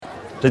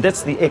So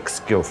that's the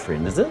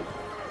ex-girlfriend, is it?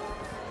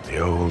 The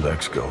old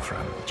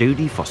ex-girlfriend.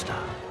 Jodie Foster.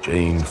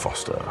 Jane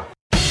Foster.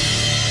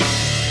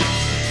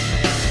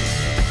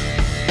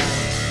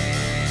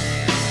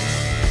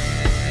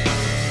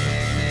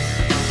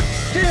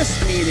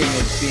 This meeting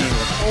is being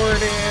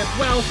recorded.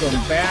 Welcome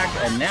back,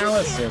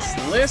 Analysis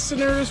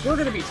listeners. We're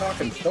going to be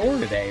talking Thor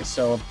today.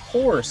 So, of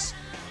course,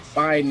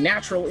 by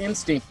natural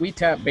instinct, we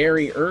tapped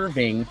Barry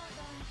Irving.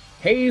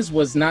 Hayes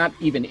was not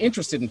even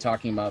interested in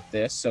talking about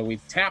this, so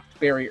we've tapped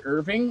Barry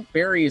Irving.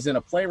 Barry is in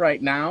a play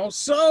right now,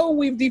 so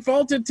we've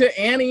defaulted to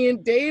Annie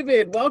and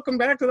David. Welcome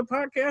back to the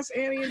podcast,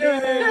 Annie and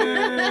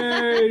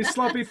David. Hey,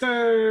 sloppy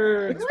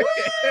thirds.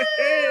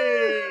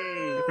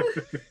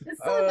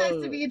 It's so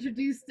nice to be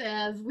introduced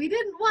as. We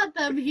didn't want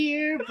them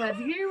here, but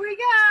here we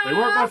go. They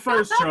weren't my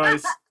first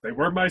choice. They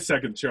were my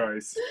second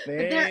choice.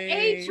 But they're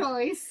a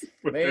choice.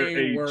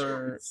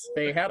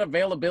 They had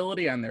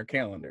availability on their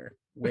calendar.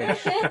 Which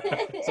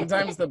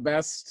sometimes the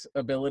best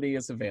ability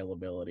is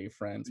availability,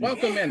 friends.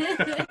 Welcome in.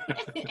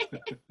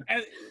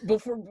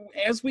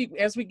 As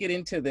we get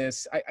into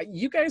this,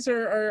 you guys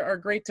are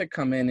great to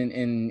come in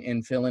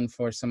and fill in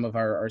for some of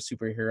our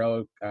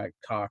superhero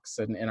talks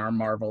and our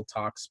Marvel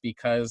talks,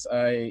 because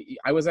I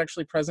was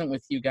actually present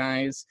with you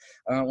guys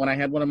when I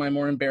had one of my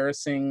more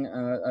embarrassing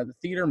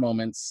theater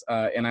moments,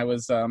 and I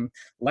was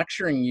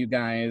lecturing you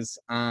guys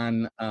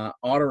on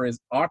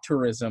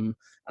autorism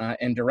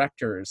and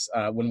directors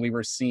when we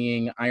were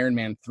seeing Iron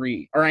Man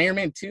 3 or Iron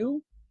Man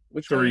 2,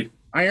 which 3 one?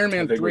 Iron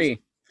Man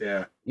 3.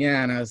 Yeah,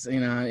 and I was,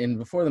 and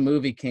before the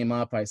movie came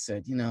up, I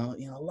said, a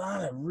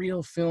lot of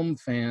real film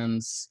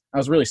fans. I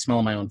was really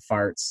smelling my own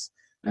farts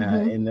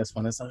in this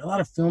one. It's like a lot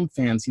of film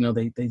fans,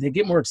 they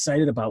get more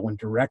excited about when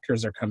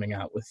directors are coming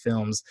out with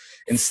films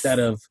instead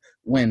of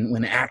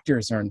when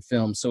actors are in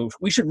film. So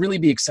we should really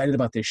be excited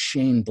about this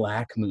Shane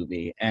Black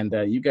movie. And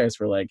you guys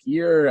were like,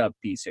 "You're a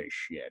piece of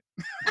shit."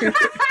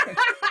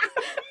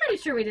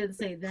 Pretty sure we didn't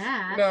say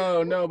that.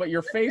 No, but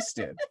your face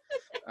did.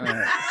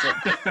 But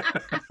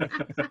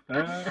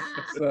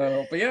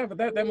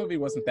that movie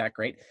wasn't that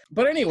great.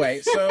 But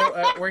anyway,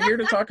 so we're here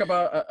to talk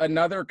about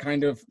another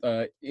kind of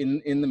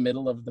in the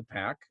middle of the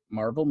pack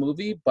Marvel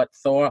movie, but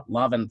Thor: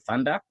 Love and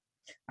Thunder.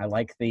 I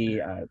like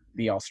the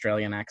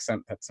Australian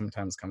accent that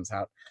sometimes comes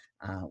out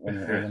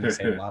when you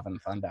say Love and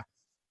Thunder.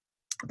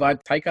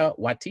 But Taika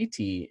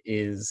Waititi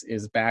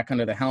is back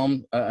under the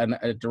helm,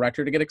 a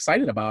director to get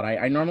excited about.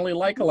 I normally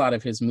like a lot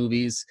of his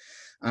movies.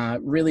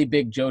 Really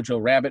big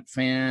Jojo Rabbit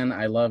fan.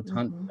 I loved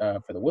Hunt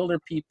for the Wilder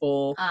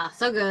People.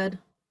 So good.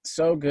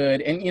 So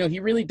good. And,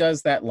 he really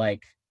does that,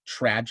 like,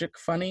 tragic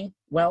funny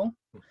well.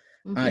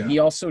 He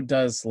also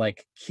does,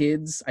 like,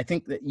 kids. I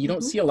think that you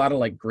don't see a lot of,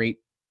 like, great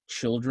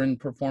children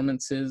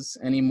performances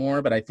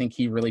anymore, but I think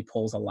he really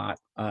pulls a lot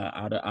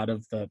out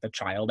of the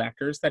child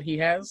actors that he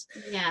has.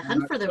 Yeah,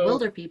 Hunt for the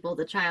Wilder People,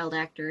 the child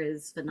actor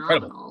is phenomenal.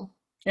 Incredible.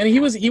 And he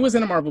was in a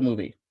in a Marvel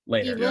movie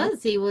later.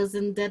 He was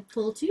in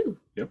Deadpool 2.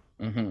 Yep.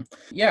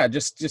 Yeah,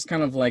 just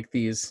kind of like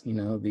these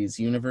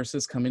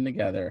universes coming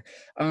together.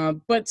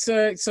 But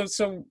so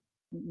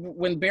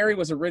when Barry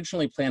was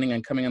originally planning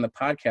on coming on the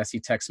podcast, he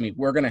texted me,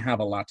 "We're going to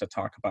have a lot to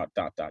talk about, ...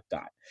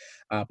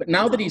 But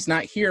now that he's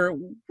not here,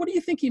 what do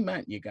you think he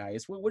meant, you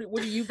guys?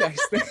 What do you guys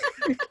think?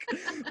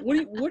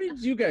 What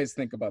did you guys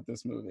think about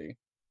this movie?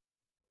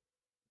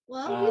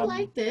 Well, we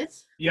liked it.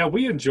 Yeah,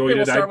 we enjoyed it.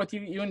 We'll start with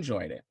you. You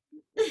enjoyed it.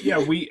 Yeah,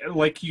 we,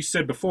 like you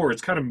said before,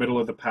 it's kind of middle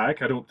of the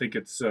pack. I don't think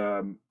it's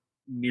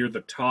near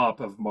the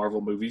top of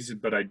Marvel movies,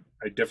 but I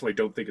definitely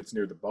don't think it's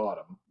near the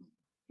bottom.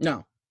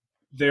 No.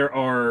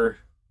 There's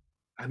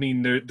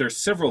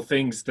several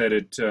things that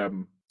it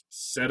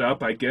set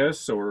up, I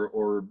guess,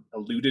 or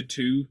alluded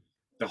to.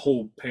 The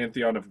whole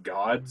pantheon of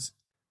gods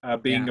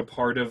being a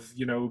part of,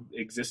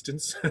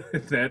 existence.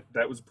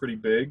 that was pretty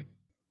big.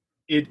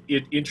 It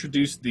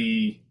introduced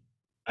the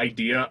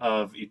idea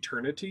of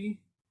eternity,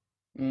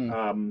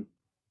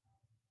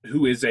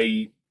 who is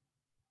a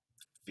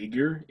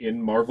figure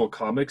in Marvel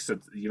Comics.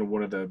 That's,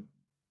 one of the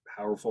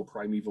powerful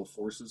primeval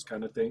forces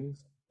kind of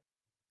things.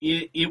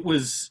 It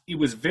was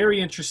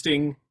very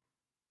interesting.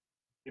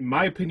 In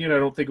my opinion, I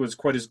don't think it was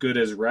quite as good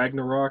as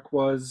Ragnarok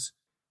was,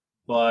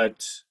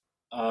 but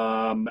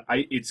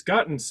it's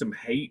gotten some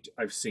hate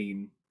I've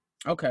seen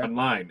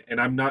online,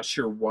 and I'm not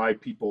sure why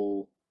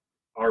people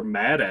are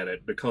mad at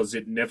it, because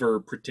it never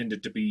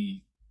pretended to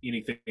be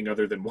anything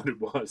other than what it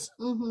was.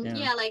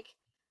 Yeah, like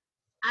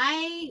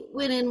I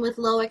went in with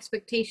low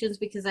expectations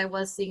because I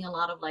was seeing a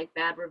lot of like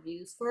bad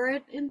reviews for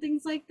it and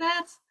things like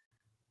that.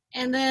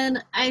 And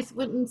then I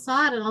went and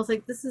saw it, and I was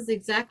like, this is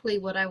exactly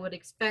what I would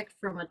expect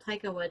from a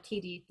Taika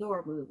Waititi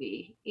Thor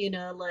movie.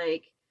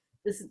 Like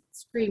this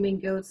screaming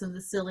goats and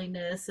the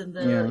silliness and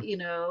the,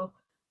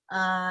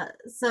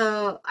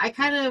 so I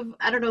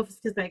don't know if it's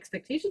because my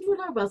expectations were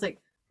low, but I was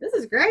like, this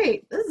is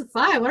great. This is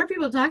fine. What are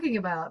people talking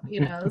about?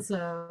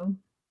 So.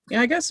 Yeah,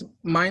 I guess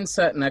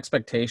mindset and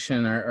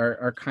expectation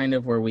are kind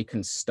of where we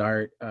can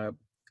start.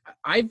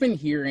 I've been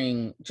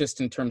hearing, just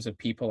in terms of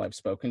people I've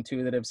spoken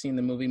to that have seen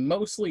the movie,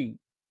 mostly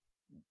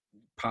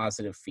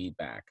positive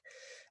feedback.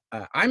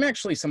 I'm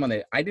actually someone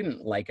that I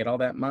didn't like it all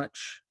that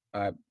much,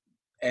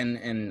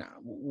 and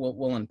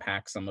we'll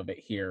unpack some of it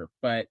here.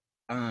 But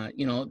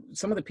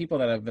some of the people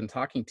that I've been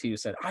talking to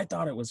said, I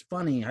thought it was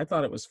funny. I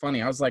thought it was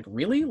funny. I was like,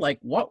 really? Like,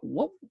 what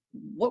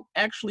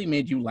actually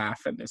made you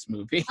laugh in this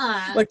movie?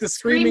 Like the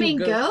screaming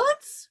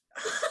goats?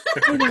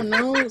 I don't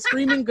know.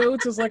 Screaming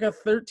goats is like a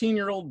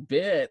 13-year-old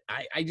bit.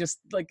 I just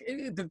like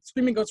the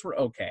screaming goats were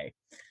okay.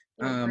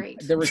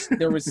 There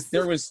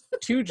was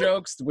two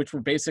jokes which were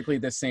basically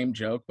the same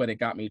joke, but it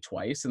got me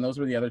twice, and those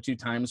were the other two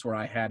times where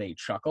I had a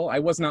chuckle. I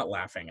was not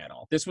laughing at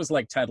all. This was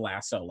like Ted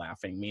Lasso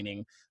laughing,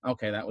 meaning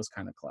okay, that was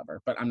kind of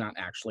clever, but I'm not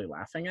actually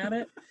laughing at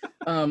it.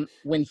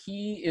 When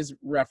he is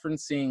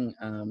referencing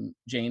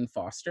Jane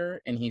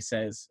Foster and he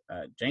says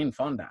Jane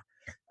Fonda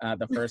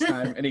the first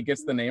time, and he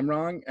gets the name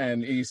wrong,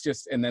 and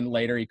and then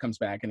later he comes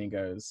back and he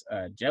goes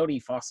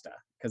Jodie Foster,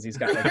 because he's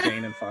got like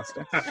Jane and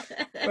Foster.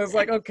 I was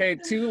like, okay,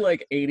 two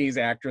like 80s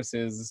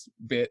actresses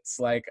bits.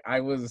 Like I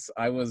was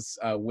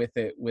with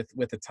it with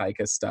the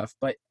Taika stuff,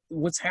 but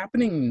what's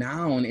happening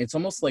now, and it's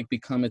almost like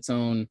become its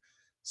own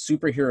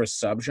superhero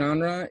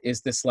subgenre,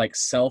 is this like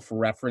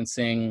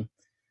self-referencing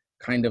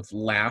kind of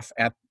laugh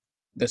at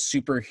the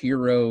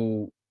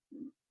superhero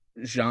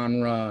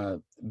genre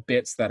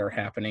bits that are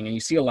happening. And you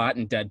see a lot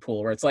in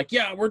Deadpool where it's like,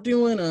 yeah, we're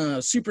doing a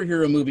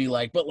superhero movie,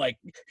 but like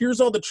here's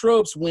all the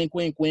tropes, wink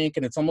wink wink,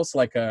 and it's almost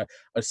like a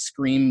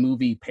Scream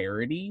movie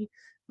parody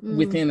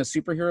within a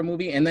superhero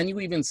movie. And then you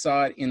even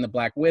saw it in the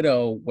Black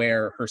Widow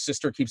where her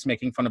sister keeps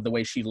making fun of the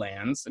way she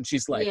lands, and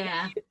she's like,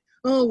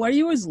 oh, why do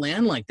you always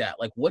land like that?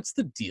 Like, what's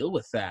the deal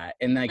with that?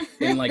 And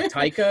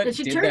Taika and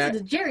she did turns that.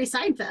 into Jerry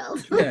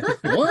Seinfeld. Yeah.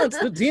 What's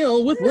the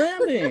deal with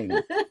landing?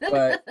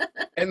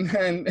 And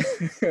then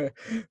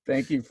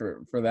thank you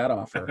for that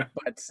offer.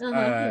 But you're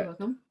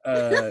welcome.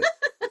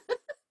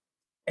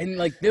 and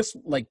like this,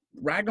 like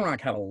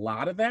Ragnarok had a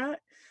lot of that.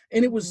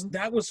 And it was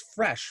that was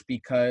fresh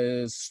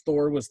because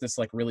Thor was this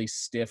like really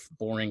stiff,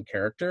 boring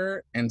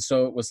character. And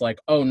so it was like,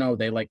 oh no,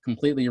 they like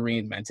completely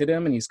reinvented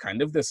him, and he's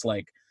kind of this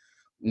like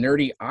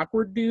nerdy,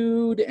 awkward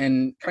dude,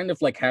 and kind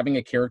of like having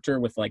a character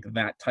with like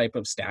that type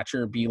of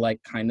stature be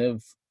like kind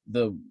of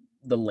the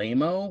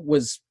lame-o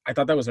was, I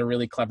thought that was a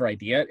really clever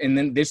idea. And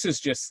then this is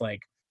just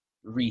like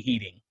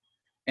reheating,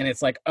 and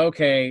it's like,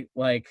 okay,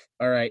 like,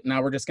 all right,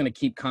 now we're just going to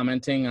keep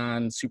commenting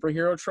on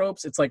superhero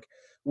tropes. It's like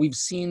we've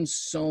seen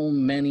so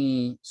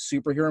many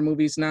superhero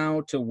movies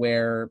now to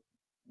where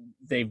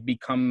they've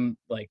become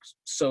like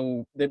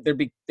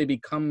they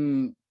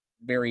become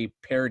very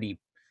parody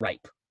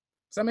ripe.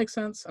 Does that make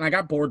sense? And I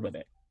got bored with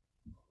it.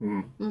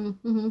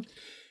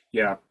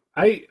 Yeah,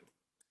 I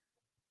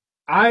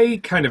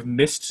kind of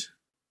missed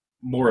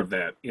more of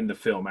that in the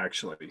film,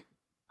 actually.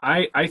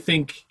 I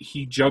think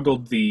he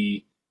juggled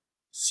the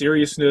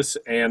seriousness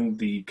and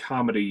the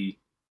comedy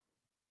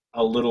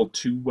a little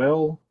too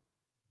well,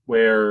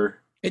 where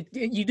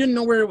you didn't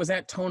know where it was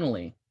at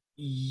tonally.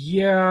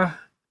 Yeah,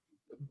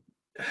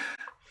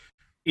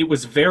 it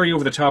was very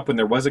over the top when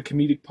there was a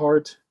comedic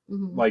part,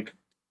 like,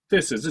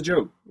 this is a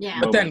joke.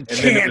 Yeah. But then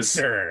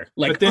cancer.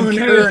 Cancer bit. And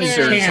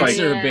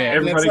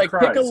everybody it's like,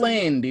 cries. pick a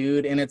lane,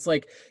 dude. And it's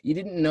like, you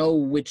didn't know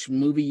which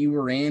movie you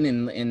were in,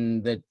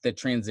 and the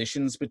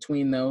transitions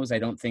between those, I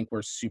don't think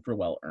were super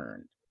well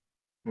earned.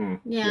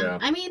 Yeah.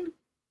 I mean,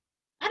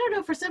 I don't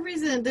know, for some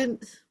reason it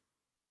didn't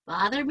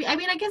bother me. I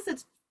mean, I guess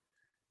it's,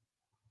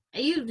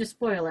 you just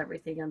spoil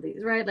everything on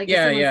these, right? Like,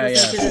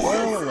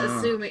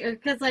 assuming,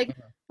 because like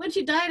when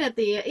she died at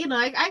the,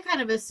 I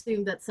kind of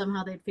assumed that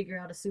somehow they'd figure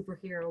out a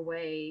superhero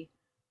way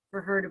for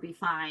her to be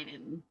fine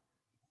and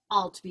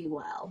all to be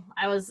well.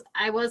 I was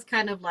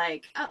kind of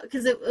like,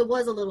 because it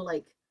was a little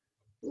like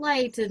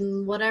light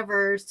and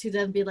whatever, to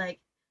then be like,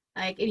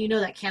 and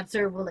that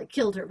cancer will like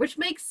killed her, which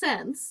makes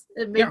sense.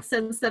 It makes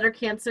sense that her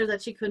cancer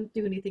that she couldn't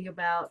do anything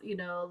about,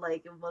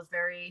 like it was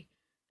very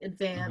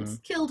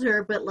advanced, killed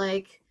her, but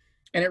like.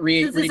 And it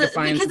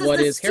redefines what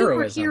is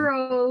heroism.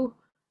 Superhero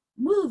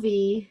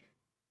movie,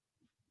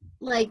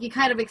 like you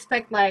kind of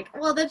expect, like,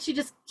 well, then she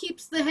just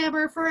keeps the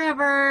hammer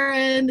forever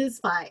and is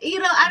fine.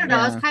 I don't know.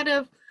 I was kind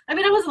of, I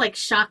mean, I wasn't like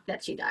shocked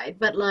that she died,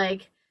 but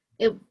like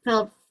it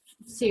felt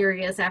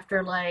serious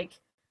after like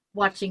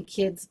watching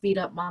kids beat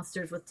up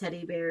monsters with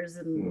teddy bears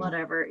and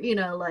whatever,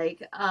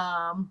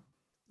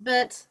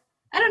 but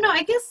I don't know.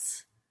 I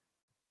guess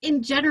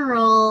in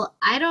general,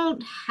 I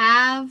don't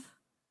have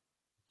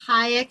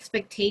high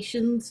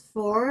expectations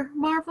for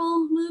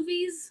Marvel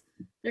movies.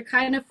 They're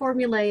kind of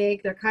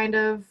formulaic. They're kind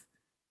of,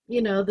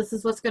 this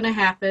is what's going to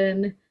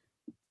happen.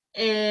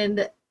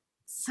 And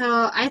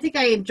so I think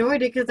I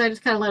enjoyed it because I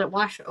just kind of let it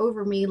wash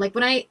over me. Like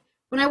when I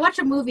watch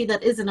a movie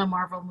that isn't a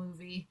Marvel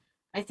movie,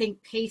 I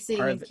think pacing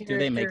and characters. Do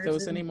they make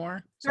those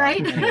anymore?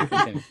 Sorry.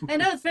 Right? I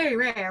know it's very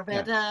rare,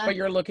 but but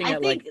you're looking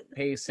at like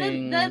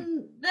pacing.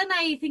 Then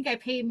I think I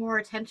pay more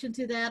attention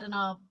to that, and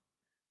I'll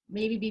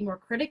maybe be more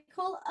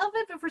critical of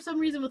it. But for some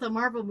reason with a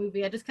Marvel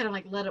movie, I just kind of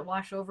like let it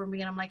wash over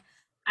me, and I'm like,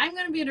 I'm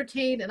going to be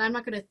entertained, and I'm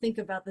not going to think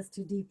about this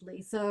too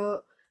deeply.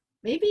 So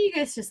maybe you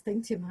guys just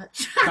think too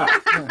much.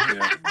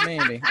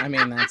 Maybe. I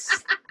mean,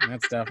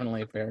 That's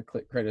definitely a fair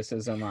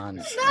criticism on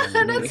No,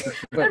 the movie.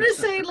 that's, But I'm just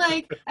saying,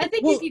 like, I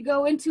think Well- if you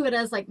go into it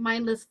as like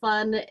mindless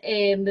fun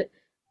and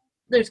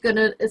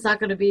it's not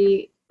gonna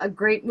be a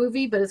great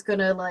movie, but it's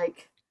gonna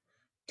like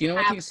do you know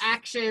what have these?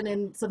 action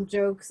and some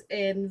jokes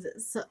and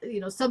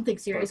something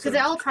serious because Plus they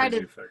some all try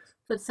crazy to effects.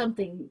 put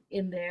something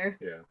in there.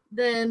 Yeah.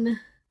 Then,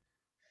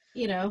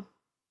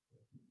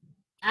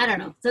 I don't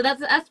know. So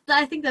that's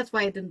I think that's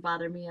why it didn't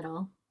bother me at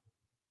all.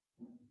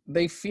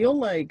 They feel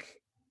like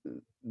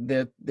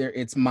that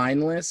it's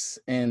mindless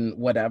and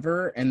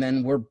whatever, and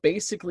then we're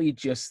basically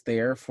just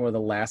there for the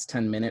last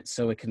 10 minutes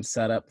so it can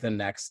set up the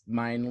next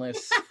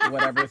mindless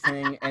whatever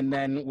thing, and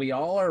then we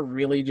all are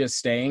really just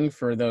staying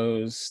for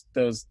those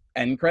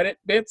end credit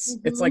bits.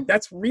 It's like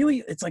that's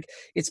really, it's like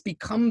it's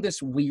become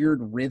this weird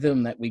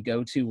rhythm that we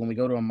go to when we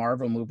go to a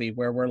Marvel movie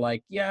where we're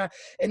like, yeah,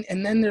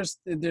 and then there's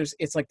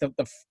it's like the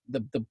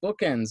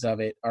bookends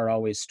of it are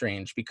always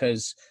strange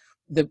because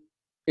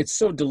it's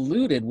so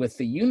diluted with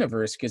the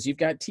universe because you've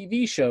got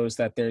TV shows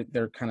that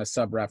they're kind of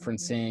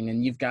sub-referencing,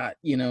 and you've got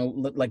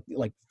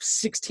like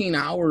 16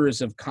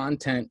 hours of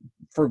content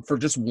for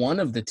just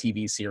one of the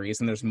TV series,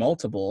 and there's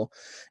multiple,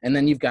 and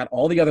then you've got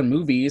all the other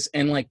movies.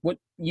 And like what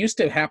used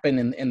to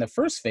happen in the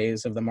first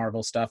phase of the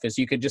Marvel stuff is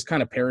you could just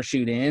kind of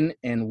parachute in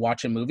and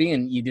watch a movie,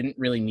 and you didn't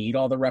really need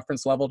all the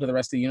reference level to the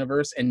rest of the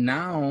universe. And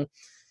now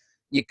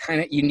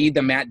you need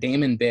the Matt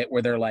Damon bit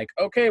where they're like,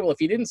 okay, well, if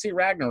you didn't see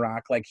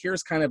Ragnarok, like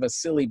here's kind of a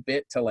silly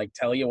bit to like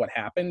tell you what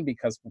happened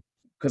because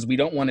we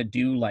don't want to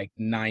do like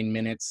 9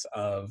 minutes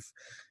of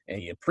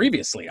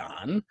previously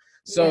on.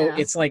 So Yeah.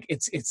 it's like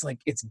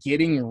it's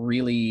getting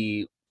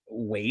really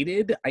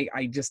weighted.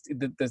 I just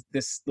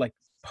this like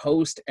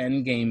post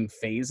Endgame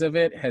phase of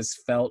it has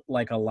felt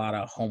like a lot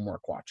of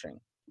homework watching.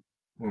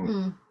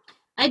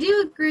 I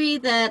do agree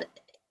that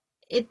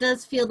it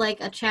does feel like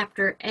a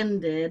chapter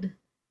ended.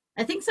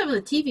 I think some of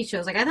the TV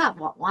shows, like I thought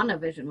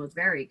WandaVision was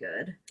very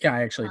good. Yeah,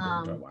 I actually did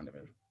enjoy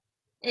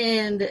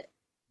WandaVision.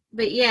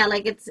 But yeah,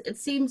 like it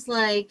seems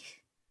like,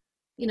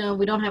 we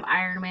don't have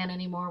Iron Man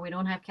anymore. We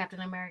don't have Captain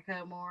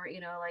America more,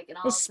 like and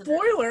all a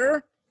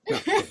spoiler.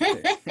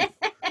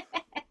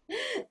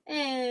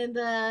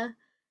 And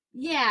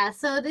yeah,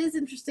 so it is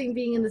interesting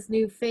being in this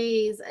new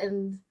phase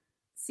and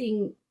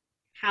seeing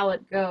how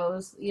it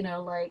goes,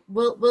 like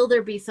will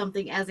there be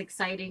something as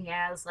exciting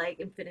as like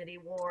Infinity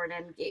War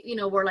and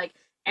where like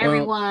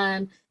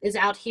everyone is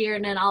out here,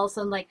 and then all of a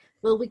sudden, like,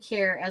 will we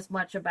care as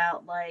much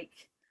about like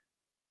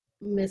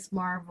Miss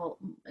Marvel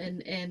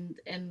and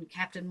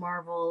Captain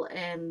Marvel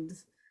and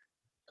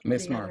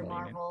Miss the Marvel,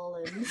 other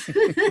Marvel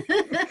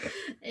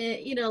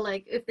and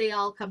like if they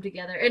all come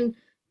together, and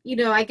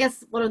I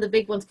guess one of the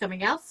big ones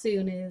coming out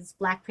soon is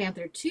Black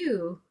Panther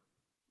 2.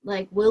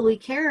 Like, will we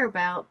care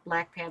about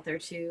Black Panther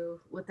 2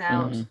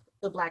 without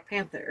the Black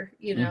Panther?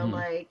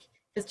 Like,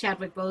 because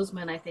Chadwick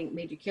Boseman, I think,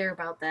 made you care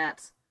about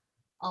that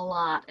a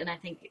lot, and I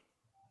think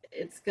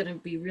it's going to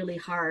be really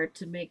hard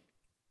to make.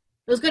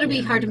 It was going to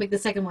be hard to make the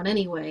second one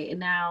anyway, and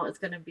now it's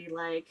going to be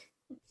like,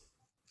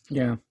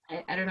 I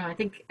don't know. I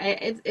think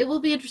it will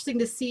be interesting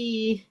to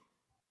see,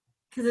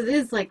 because it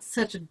is like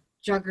such a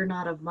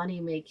juggernaut of money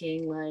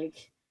making.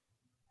 Like,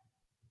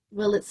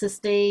 will it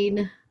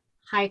sustain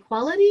high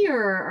quality,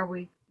 or are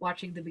we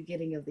watching the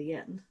beginning of the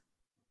end?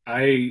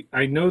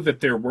 I know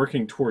that they're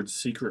working towards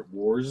Secret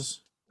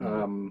Wars,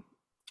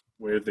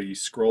 where the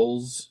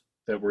Skrulls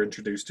that were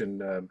introduced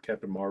in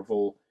Captain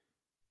Marvel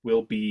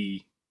it'll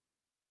be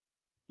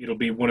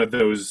one of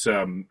those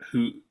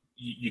who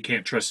you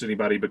can't trust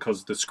anybody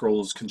because the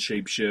Skrulls can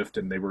shapeshift,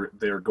 and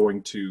they're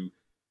going to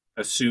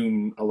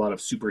assume a lot of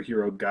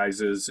superhero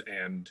guises,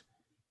 and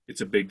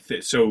it's a big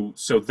thing. So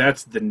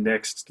that's the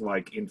next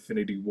like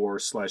Infinity War /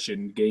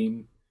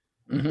 Endgame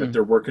that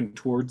they're working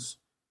towards.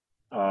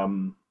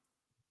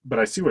 But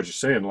I see what you're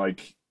saying.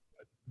 Like,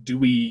 do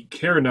we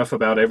care enough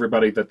about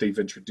everybody that they've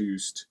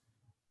introduced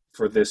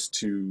for this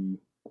to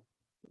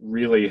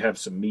really have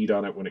some meat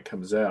on it when it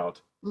comes out?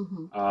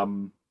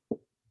 And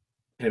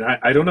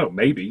I don't know,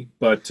 maybe,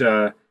 but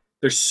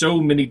there's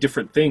so many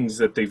different things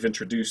that they've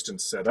introduced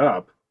and set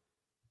up,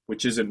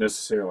 which isn't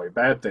necessarily a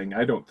bad thing,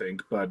 I don't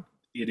think, but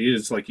it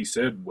is, like you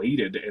said,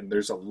 weighted, and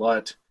there's a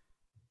lot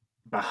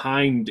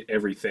behind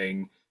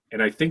everything,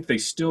 and I think they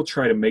still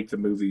try to make the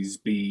movies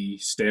be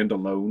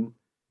standalone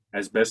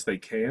as best they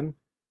can.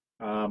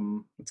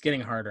 It's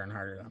getting harder and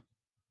harder, though.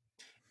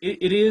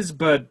 It is,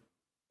 but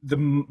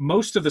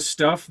most of the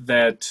stuff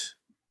that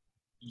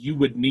you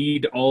would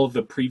need all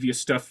the previous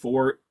stuff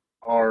for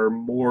are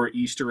more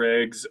Easter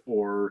eggs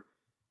or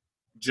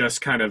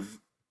just kind of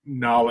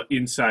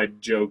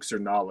inside jokes or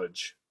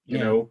knowledge, you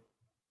know?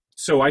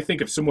 So I think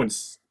if someone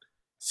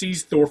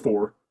sees Thor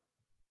 4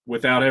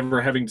 without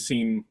ever having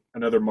seen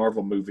another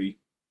Marvel movie,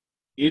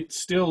 it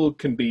still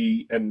can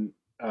be an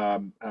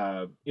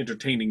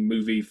entertaining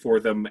movie for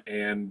them,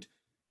 and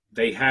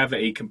they have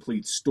a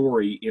complete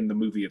story in the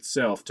movie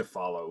itself to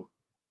follow.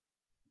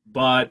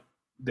 But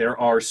there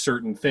are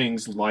certain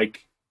things,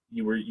 like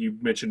you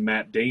mentioned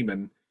Matt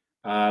Damon,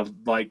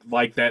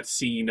 like that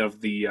scene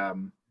of the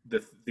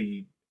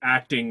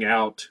acting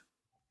out,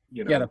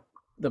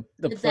 the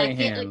Did play that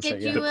get, hands.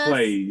 get yeah. you The a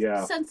play,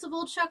 yeah.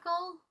 sensible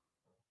chuckle?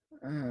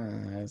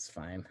 That's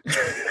fine.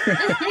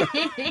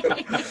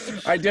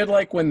 I did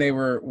like when they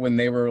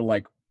were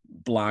like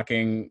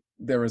blocking.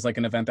 There was like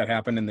an event that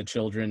happened and the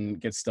children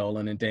get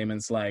stolen, and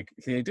Damon's like,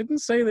 he didn't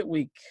say that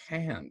we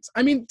can't.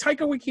 I mean,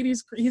 Taika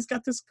Waititi's he's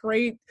got this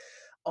great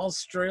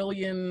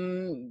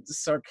Australian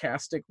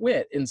sarcastic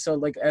wit, and so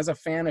like as a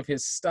fan of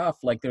his stuff,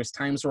 like there's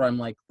times where I'm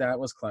like, that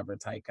was clever,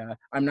 Taika.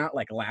 I'm not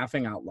like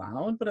laughing out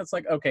loud, but it's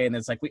like, okay. And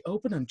it's like, we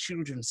open on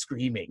children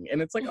screaming,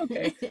 and it's like,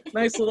 okay,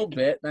 nice little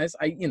bit, nice.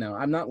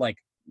 I'm not like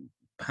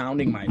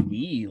pounding my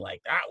knee like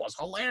that was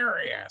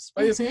hilarious,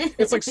 but it's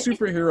like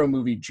superhero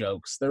movie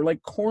jokes. They're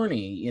like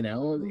corny,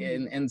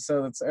 and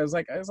so I was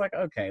like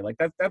okay, like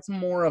that's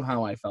more of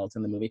how I felt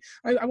in the movie.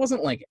 I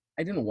wasn't like,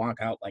 I didn't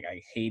walk out like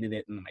I hated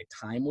it and my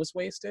time was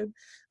wasted.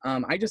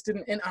 I just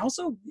didn't. And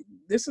also,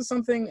 this is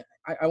something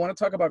I want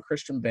to talk about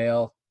Christian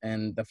Bale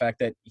and the fact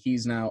that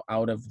he's now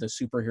out of the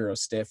superhero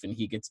stiff and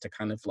he gets to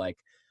kind of like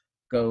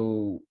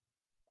go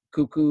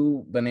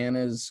cuckoo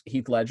bananas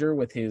Heath Ledger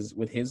with his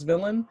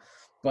villain.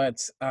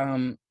 But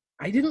I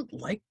didn't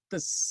like the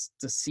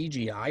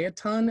CGI a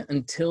ton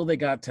until they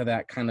got to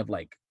that kind of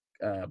like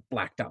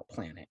blacked out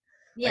planet.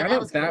 Yeah, like, I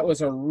thought that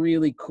was a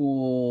really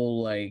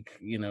cool, like,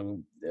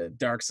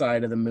 Dark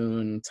Side of the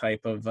Moon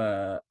type of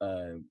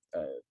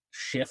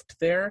shift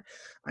there.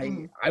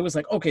 I was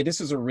like, okay, this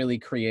is a really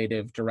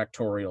creative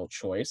directorial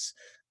choice.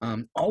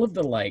 All of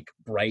the like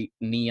bright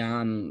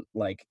neon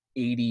like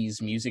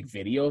 80s music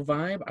video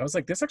vibe, I was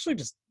like, this actually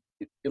just,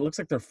 it looks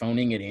like they're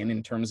phoning it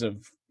in terms of,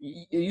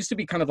 it used to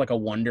be kind of like a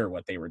wonder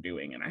what they were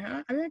doing, and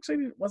I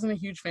actually wasn't a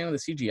huge fan of the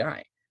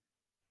CGI.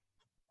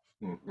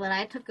 What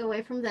I took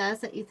away from that is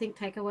that you think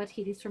Taika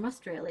Waititi's from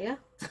Australia.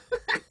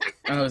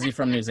 Oh, is he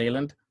from New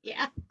Zealand?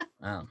 Yeah.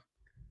 Oh.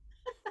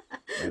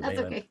 That's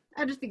okay.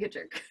 I'm just being a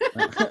jerk.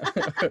 No,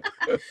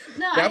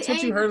 that's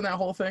what you heard in that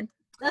whole thing?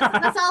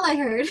 That's all I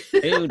heard.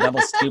 Ew,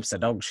 double scoops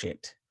of dog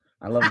shit.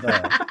 I love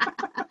that.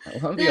 I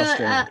love the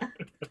Australian.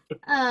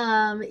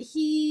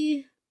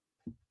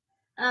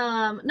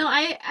 No,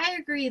 I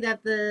agree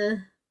that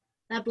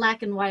that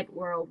black and white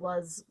world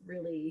was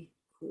really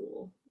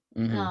cool.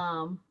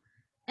 Mm-hmm.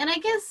 And I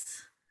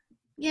guess,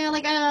 yeah,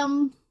 like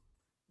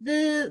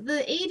the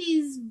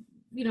 80s,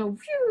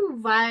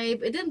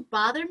 vibe, it didn't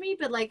bother me,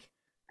 but like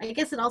I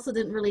guess it also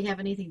didn't really have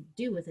anything to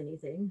do with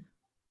anything.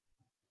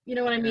 You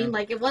know what I mean?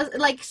 Like, it was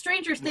like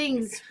Stranger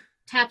Things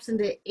taps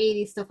into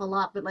 80s stuff a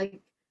lot, but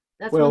like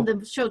that's when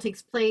the show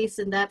takes place,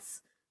 and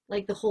that's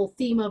like the whole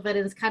theme of it,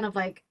 and it's kind of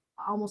like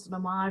almost an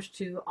homage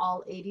to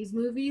all 80s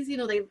movies.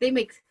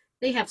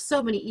 They have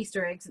so many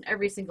Easter eggs in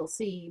every single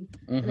scene,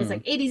 and it's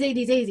like 80s,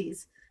 80s,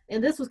 80s.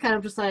 And this was kind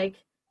of just like,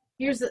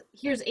 here's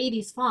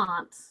 80s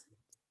font.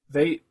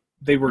 They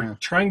were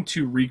trying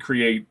to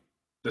recreate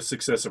the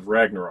success of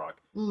Ragnarok,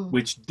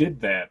 which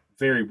did that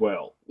very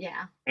well.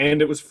 Yeah.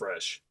 And it was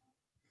fresh.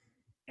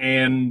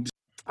 And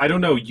I don't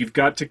know, you've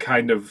got to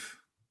kind of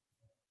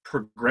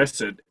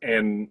progress it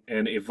and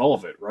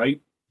evolve it,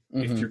 right?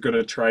 If you're going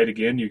to try it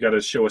again, you got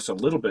to show us a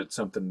little bit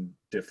something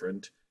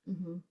different.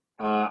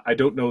 I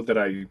don't know that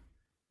I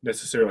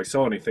necessarily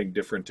saw anything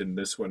different in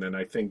this one, and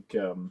I think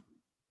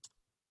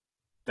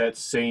that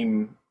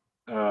same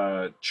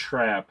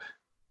trap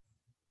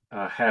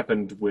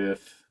happened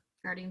with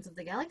Guardians of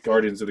the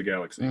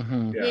Galaxy.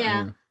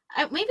 Yeah.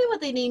 Maybe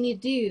what they need to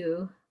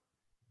do,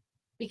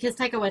 because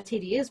Taika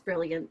Waititi is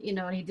brilliant,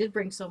 and he did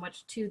bring so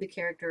much to the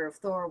character of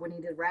Thor when he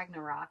did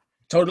Ragnarok.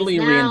 Totally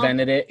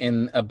reinvented it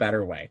in a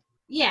better way.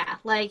 Yeah,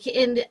 like,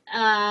 and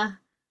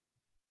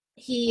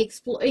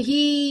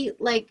he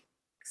like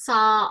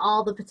saw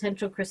all the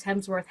potential Chris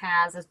Hemsworth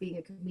has as being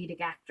a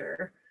comedic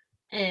actor,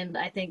 and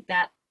I think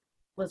that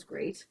was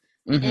great.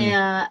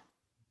 And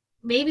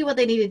maybe what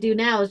they need to do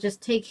now is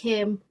just take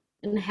him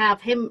and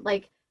have him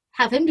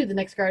do the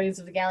next Guardians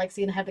of the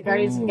Galaxy, and have the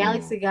Guardians of the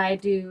Galaxy guy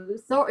do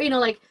Thor.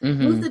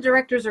 Move the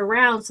directors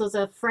around so it's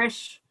a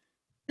fresh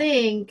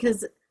thing,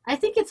 because I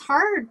think it's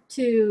hard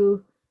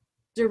to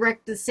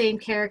direct the same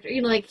character,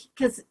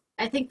 because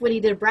I think when he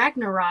did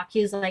Ragnarok,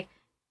 he was like,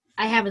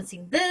 I haven't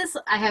seen this,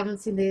 I haven't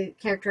seen the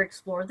character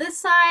explore this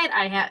side,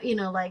 I have,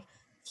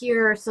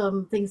 here are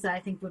some things that I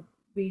think would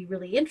be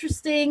really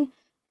interesting,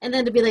 and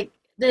then to be like,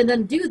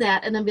 then do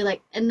that, and then be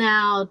like, and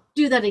now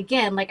do that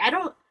again. Like, I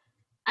don't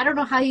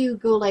know how you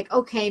go like,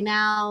 okay,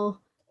 now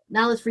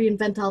let's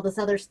reinvent all this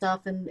other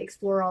stuff and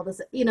explore all this,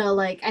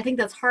 I think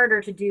that's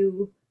harder to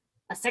do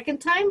a second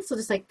time. So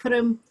just like put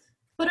him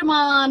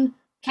on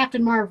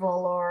Captain Marvel,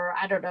 or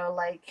I don't know,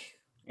 like,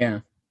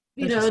 and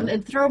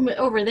throw him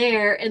over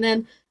there, and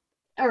then,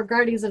 or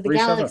Guardians of the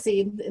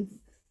Galaxy,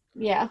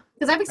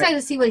 because I'm excited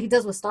to see what he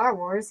does with Star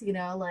Wars.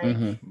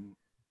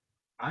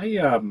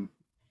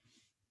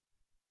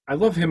 I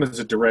love him as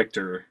a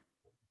director,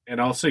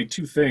 and I'll say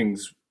two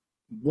things.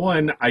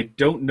 One, I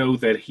don't know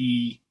that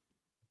he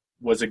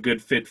was a good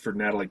fit for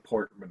Natalie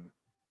Portman.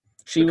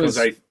 She was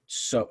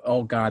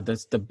oh god,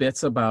 the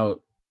bits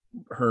about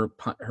her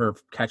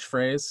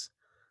catchphrase.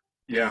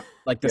 Yeah,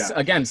 like this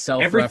again,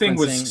 self-referencing. Everything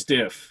was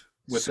stiff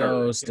with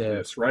her. Stiff,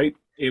 this, right?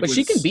 But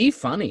she can be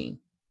funny.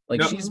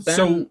 Like No, she's been.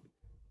 So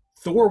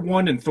Thor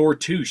 1 and Thor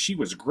 2, she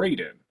was great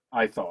in,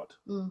 I thought.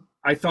 Mm.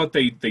 I thought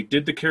they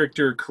did the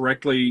character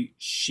correctly.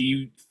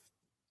 She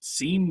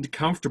seemed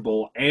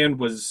comfortable and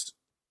was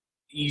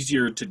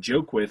easier to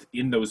joke with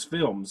in those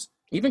films.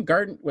 Even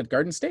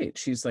Garden State,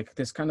 she's like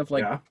this kind of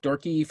like Yeah.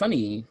 dorky,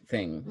 funny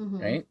thing,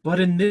 right? But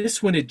in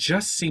this one, it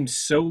just seems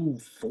so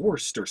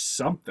forced or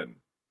something.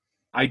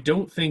 I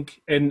don't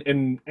think, and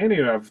Annie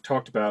and I've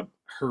talked about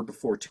her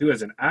before too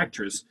as an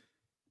actress.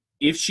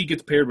 If she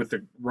gets paired with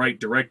the right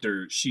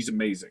director, she's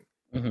amazing.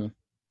 Mm-hmm.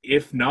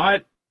 If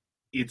not,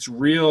 it's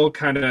real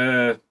kind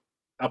of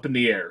up in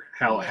the air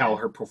how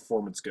her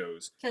performance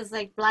goes. Because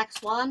like Black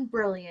Swan,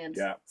 brilliant.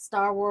 Yeah.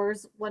 Star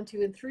Wars 1,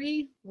 2, and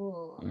 3,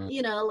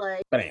 you know,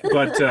 like. But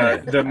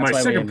anyway. But my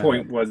second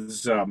point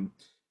was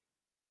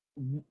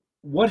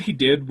what he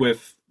did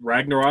with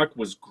Ragnarok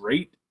was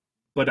great,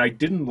 but I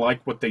didn't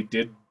like what they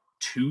did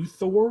to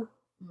Thor.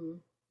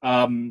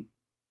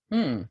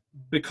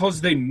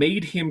 Because they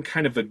made him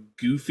kind of a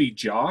goofy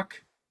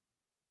jock,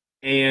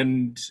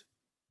 and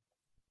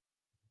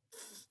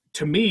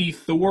to me,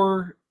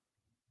 Thor,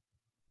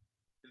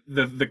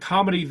 the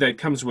comedy that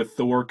comes with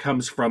Thor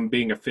comes from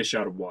being a fish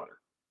out of water.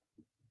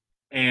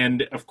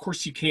 And of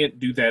course you can't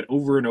do that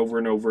over and over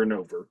and over and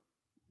over.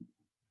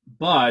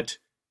 But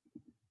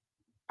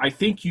I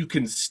think you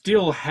can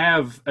still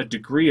have a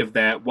degree of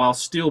that while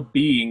still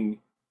being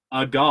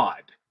a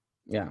god.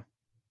 Yeah.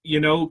 You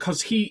know,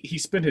 because he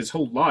spent his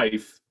whole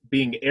life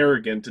being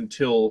arrogant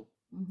until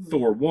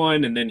Thor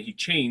 1, and then he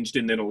changed,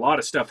 and then a lot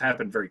of stuff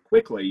happened very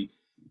quickly.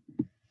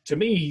 To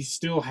me, he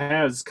still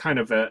has kind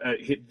of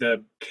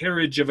the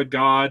carriage of a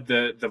god,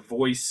 the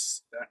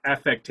voice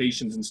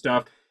affectations and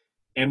stuff.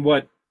 And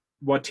what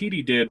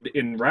Waititi did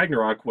in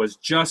Ragnarok was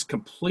just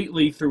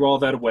completely threw all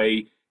that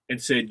away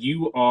and said,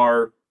 you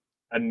are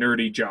a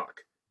nerdy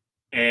jock,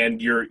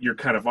 and you're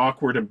kind of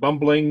awkward and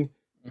bumbling,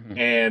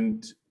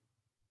 and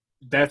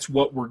that's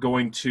what we're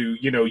going to,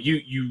 you know,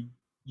 you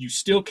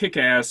still kick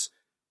ass,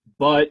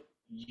 but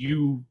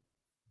you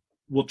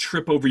will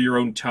trip over your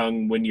own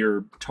tongue when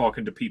you're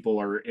talking to people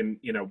or in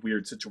a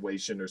weird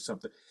situation or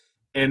something.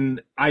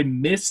 And I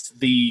miss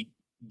the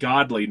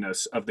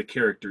godliness of the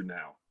character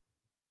now.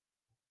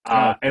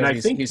 And I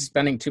think he's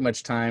spending too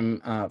much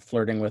time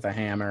flirting with a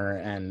hammer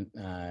and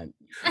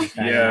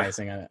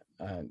antagonizing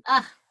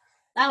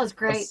that was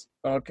great.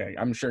 Okay,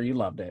 I'm sure you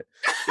loved it.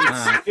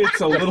 It's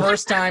a little. The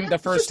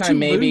first time,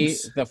 maybe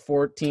loose. The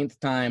 14th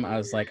time, I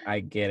was like, I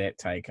get it,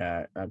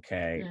 Taika.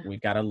 Okay, we've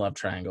got a love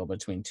triangle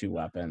between two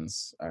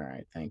weapons. All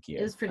right, thank you.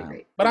 It was pretty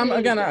great. But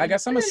I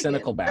guess I'm a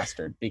cynical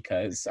bastard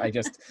because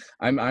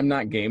I'm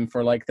not game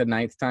for like the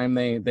 9th time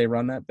they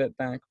run that bit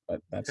back.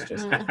 But that's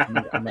just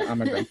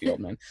I'm a grumpy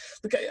old man.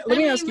 Let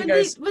me ask you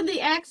guys. When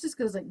the axe just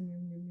goes like.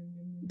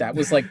 That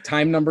was like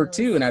time number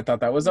 2, and I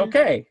thought that was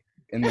okay.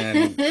 And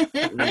then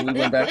we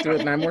went back to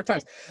it 9 more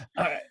times.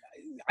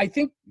 I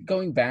think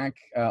going back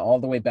all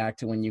the way back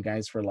to when you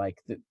guys were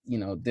like,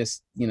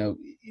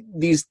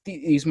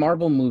 these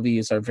Marvel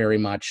movies are very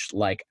much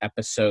like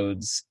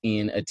episodes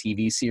in a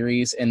TV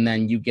series, and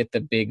then you get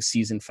the big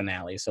season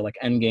finale. So like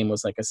Endgame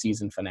was like a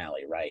season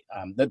finale, right?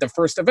 The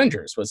first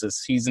Avengers was a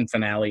season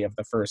finale of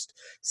the first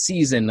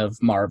season of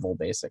Marvel,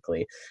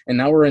 basically. And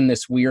now we're in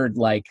this weird,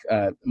 like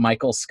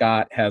Michael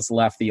Scott has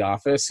left The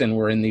Office, and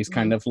we're in these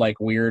kind of like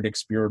weird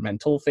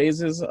experimental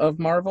phases of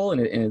Marvel, and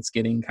it's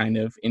getting kind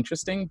of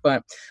interesting.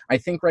 But I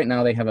think right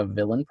now they have a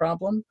villain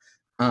problem.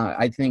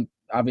 I think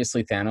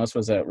obviously Thanos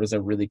was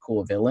a really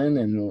cool villain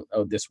and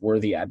this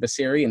worthy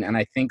adversary. And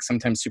I think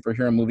sometimes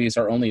superhero movies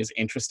are only as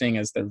interesting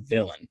as their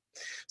villain.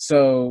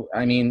 So,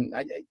 I mean,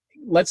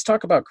 let's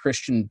talk about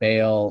Christian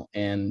Bale,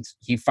 and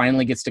he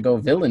finally gets to go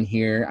villain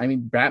here. I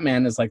mean,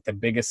 Batman is like the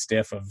biggest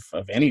stiff of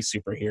any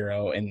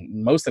superhero. And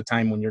most of the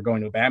time when you're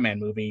going to a Batman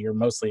movie, you're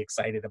mostly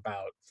excited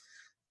about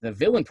the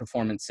villain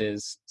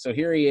performances. So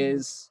here he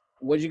is.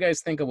 What did you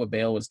guys think of what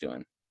Bale was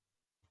doing?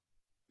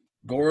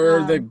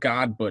 Gore the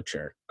God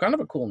Butcher. Kind of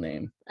a cool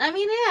name. I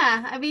mean,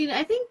 yeah. I mean,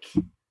 I think,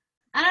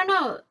 I don't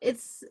know.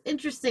 It's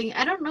interesting.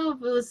 I don't know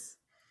if it was,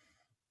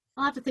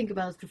 I'll have to think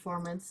about his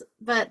performance,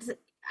 but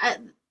I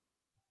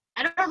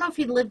don't know if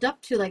he lived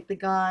up to like the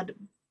God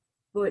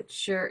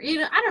Butcher. You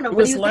know, I don't know,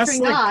 but he was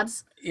butchering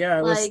gods. Yeah,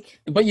 it was,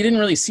 but you didn't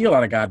really see a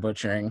lot of God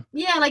butchering.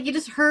 Yeah, like you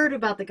just heard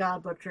about the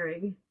God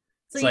butchering.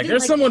 So it's like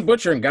there's someone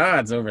butchering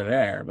gods over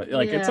there, but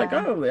like it's like,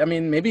 oh, I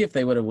mean, maybe if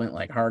they would have went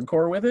like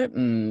hardcore with it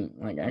and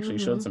like actually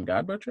showed some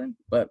God butchering,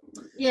 but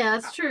yeah,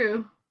 it's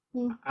true.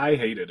 I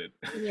hated it.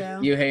 Yeah,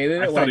 you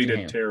hated it. I thought he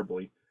did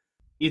terribly.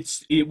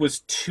 It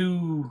was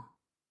too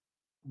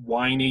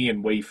whiny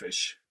and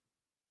waifish.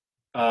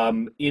 I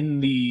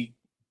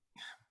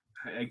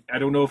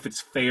don't know if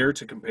it's fair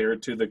to compare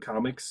it to the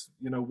comics.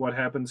 You know what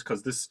happens,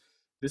 because this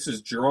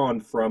is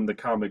drawn from the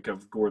comic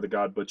of Gore the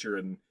God Butcher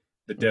and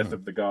the death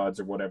of the gods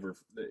or whatever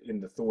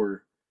in the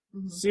Thor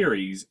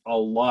series. A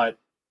lot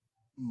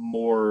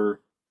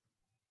more.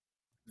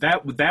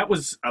 That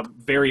was a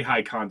very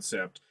high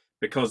concept,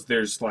 because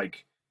there's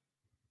like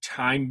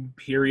time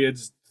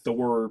periods.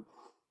 Thor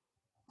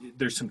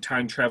there's some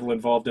time travel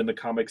involved in the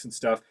comics and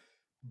stuff.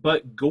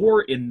 But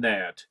Gore in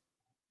that,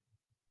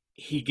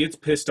 he gets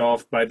pissed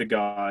off by the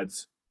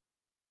gods,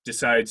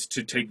 decides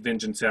to take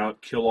vengeance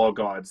out, kill all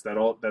gods.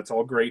 That's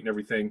all great and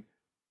everything.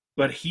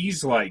 But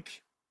he's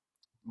like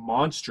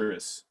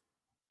monstrous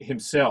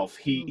himself.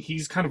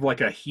 He's kind of like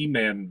a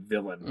He-Man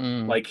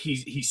villain. Like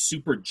he's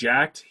super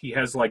jacked. He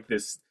has like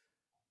this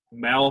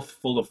mouth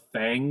full of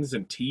fangs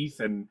and teeth,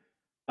 and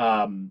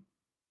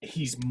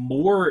he's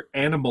more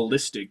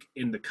animalistic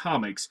in the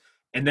comics,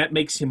 and that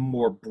makes him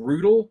more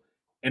brutal,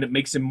 and it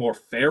makes him more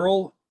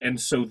feral, and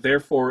so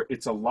therefore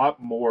it's a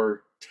lot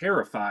more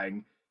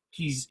terrifying.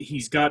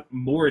 He's got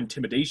more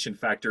intimidation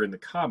factor in the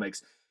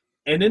comics,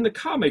 and in the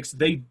comics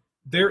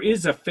there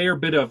is a fair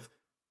bit of,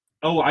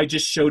 oh, I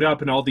just showed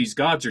up and all these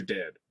gods are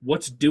dead.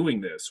 What's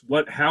doing this?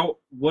 What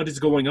is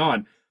going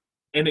on?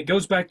 And it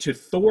goes back to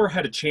Thor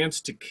had a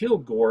chance to kill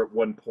Gore at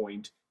one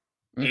point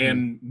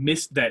and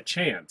missed that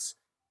chance.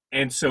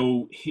 And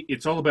so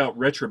it's all about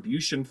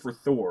retribution for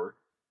Thor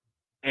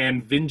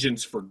and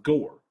vengeance for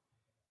Gore.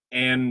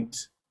 And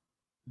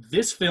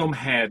this film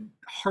had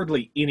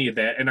hardly any of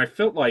that. And I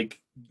felt like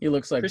he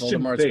looks like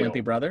Christian Voldemort's Bale.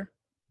 wimpy brother.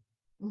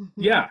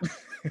 Yeah,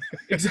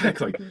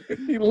 exactly.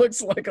 He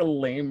looks like a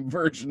lame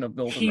version of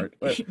Voldemort.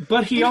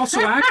 But he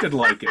also acted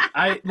like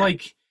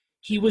it.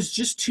 He was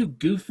just too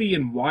goofy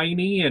and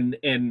whiny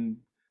and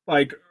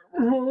like,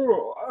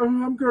 oh,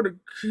 I'm gonna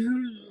kill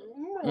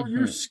you. Oh,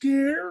 you're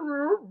scared.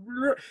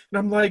 And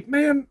I'm like,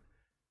 man,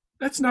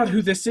 that's not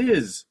who this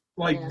is.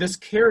 Like, this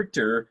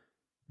character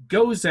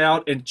goes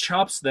out and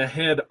chops the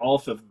head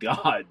off of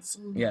gods.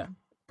 Yeah,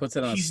 puts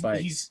it on a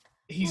spike.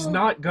 He's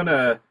not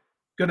gonna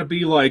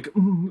be like,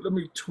 let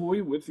me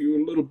toy with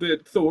you a little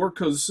bit, Thor,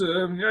 because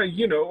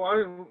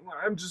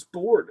I'm just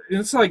bored.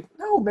 And it's like,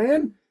 no,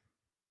 man,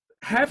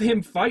 have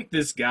him fight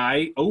this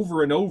guy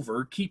over and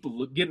over, keep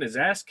getting his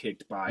ass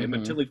kicked by him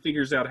until he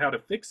figures out how to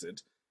fix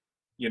it,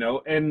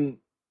 And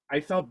I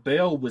thought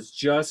Bale was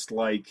just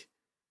like,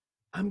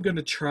 I'm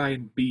gonna try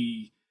and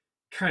be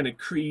kind of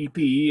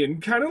creepy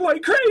and kind of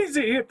like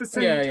crazy at the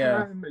same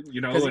time,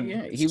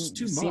 and, he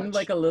too seemed much.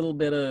 like a little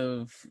bit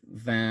of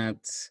that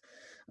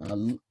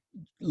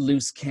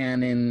loose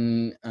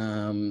cannon,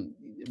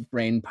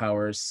 brain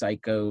power,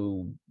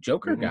 psycho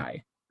Joker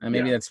guy. And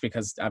maybe that's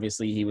because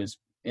obviously he was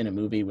in a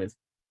movie with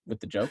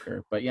the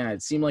Joker, but yeah,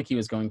 it seemed like he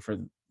was going for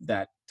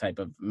that type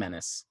of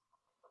menace.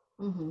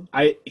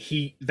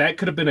 That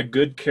could have been a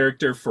good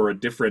character for a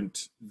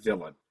different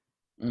villain,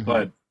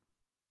 but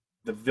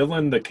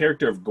the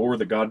character of Gore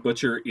the God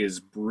Butcher is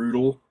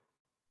brutal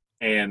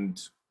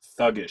and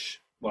thuggish.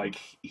 Like,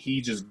 he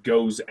just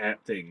goes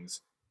at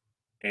things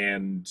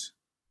and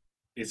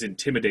is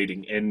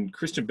intimidating. And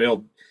Christian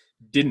Bale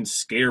didn't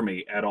scare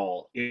me at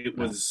all. It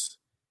was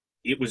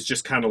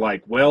just kind of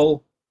like,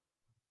 well,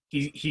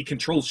 he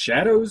controls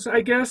shadows,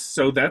 I guess,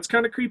 so that's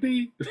kind of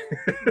creepy.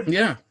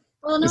 Yeah.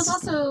 Well, and it was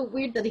also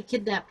weird that he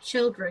kidnapped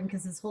children,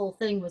 because his whole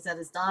thing was that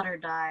his daughter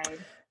died.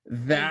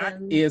 That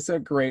is a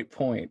great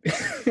point.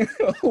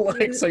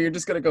 Like, so you're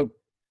just gonna go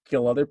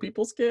kill other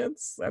people's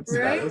kids? That's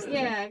right.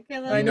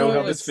 I know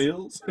how this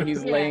feels.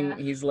 He's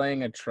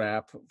laying a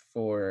trap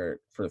for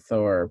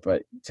Thor,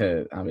 but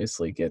to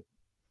obviously get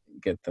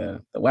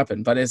the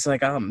weapon. But it's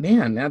like, oh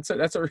man, that's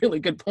a really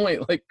good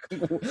point. Like,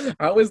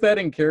 how is that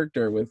in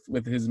character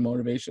with his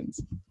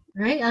motivations?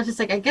 Right. I was just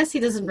like, I guess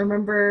he doesn't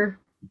remember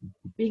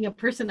being a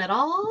person at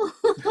all.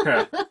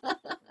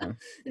 And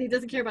he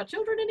doesn't care about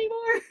children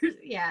anymore.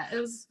 Yeah, it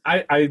was.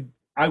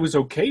 I was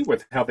okay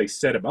with how they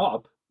set him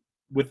up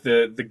with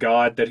the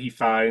god that he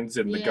finds,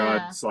 and the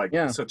god's like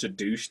such a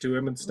douche to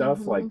him and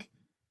stuff. Like,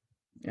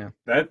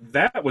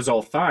 that was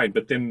all fine,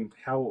 but then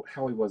how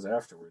he was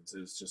afterwards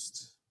is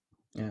just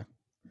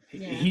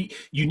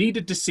you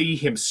needed to see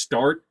him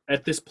start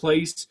at this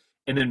place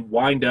and then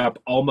wind up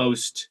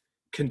almost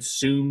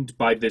consumed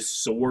by this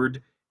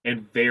sword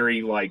and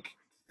very like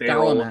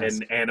feral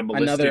and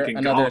animalistic,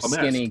 another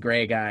skinny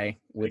gray guy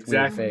with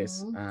weird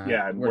face.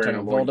 We're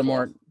talking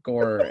Voldemort,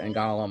 Gore, and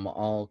Gollum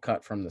all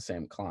cut from the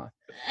same cloth.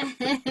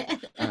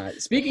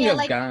 Speaking of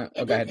go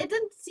ahead. It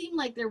didn't seem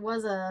like there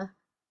was a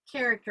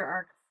character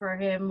arc for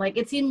him. Like,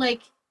 it seemed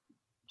like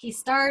he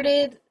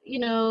started,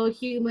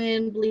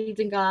 human, believed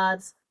in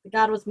gods. The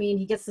god was mean.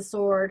 He gets the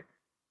sword,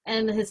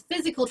 and his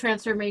physical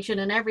transformation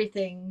and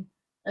everything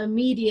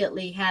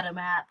immediately had him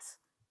at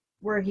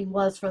where he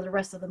was for the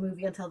rest of the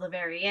movie until the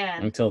very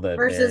end.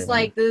 Versus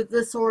like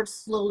the sword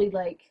slowly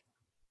like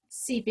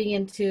seeping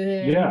into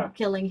him,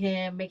 killing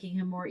him, making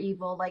him more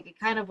evil. Like, it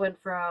kind of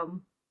went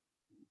from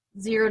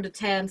 0 to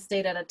 10,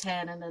 stayed at a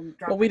 10, and then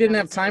dropped. Well, we didn't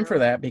have time for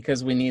that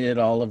because we needed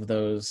all of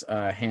those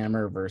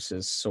hammer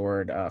versus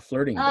sword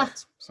flirting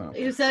bits.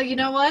 So you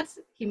know what?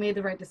 He made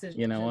the right decision.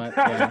 You know what?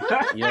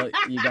 Yeah.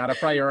 you got to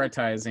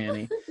prioritize,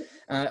 Annie.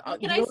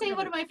 Can I say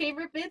one of my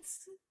favorite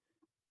bits?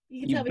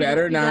 You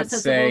better not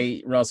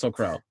say Russell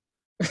Crowe.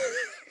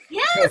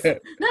 Yes.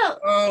 No.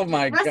 Oh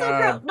my God.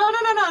 God.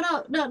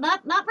 No.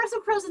 Not Russell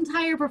Crowe's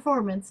entire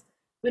performance.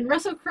 When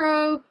Russell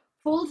Crowe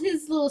pulled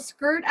his little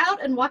skirt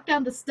out and walked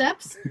down the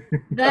steps,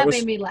 that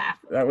made me laugh.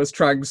 That was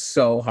trying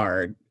so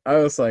hard. I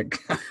was like,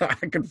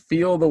 I could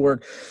feel the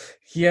work.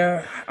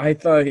 Yeah, I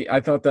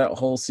thought that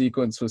whole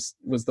sequence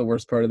was the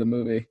worst part of the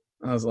movie.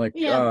 I was like,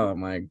 oh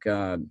my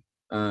god.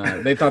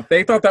 They thought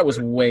that was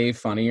way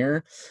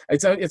funnier.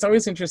 It's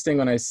always interesting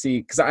when I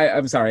see, because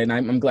I'm sorry, and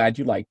I'm glad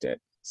you liked it.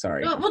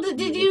 Sorry. Well,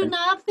 did you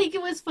not think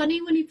it was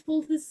funny when he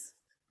pulled his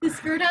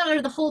skirt out,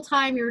 or the whole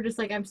time you were just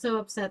like, I'm so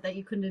upset that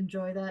you couldn't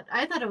enjoy that?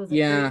 I thought it was a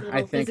great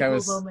little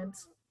physical moment.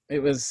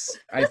 It was.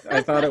 I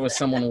thought it was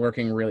someone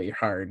working really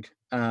hard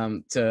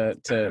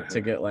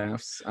to get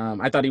laughs.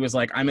 I thought he was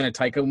like, I'm in a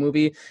Taika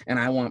movie and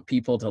I want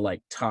people to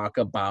like talk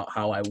about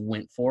how I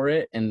went for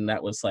it, and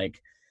that was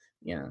like,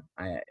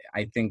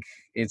 I think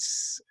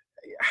it's.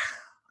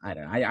 I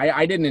don't know.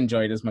 I didn't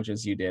enjoy it as much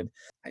as you did.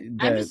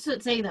 I'm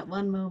just saying that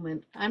one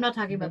moment. I'm not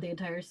talking about the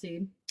entire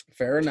scene.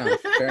 Fair enough.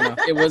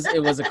 It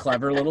was a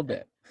clever little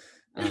bit.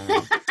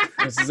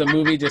 This is a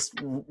movie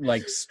just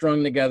like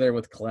strung together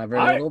with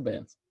clever little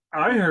bits.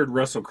 I heard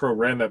Russell Crowe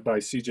ran that by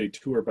CJ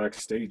Tour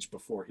backstage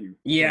before he did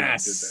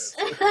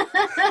that.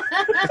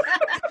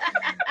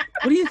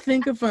 What do you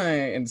think if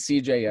and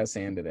CJS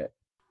ended it?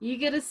 You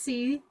get to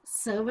see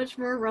so much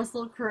more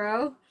Russell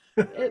Crowe.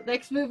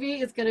 Next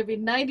movie is going to be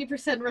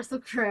 90% Russell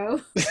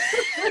Crowe.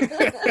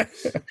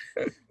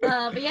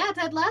 But yeah,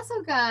 Ted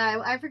Lasso guy.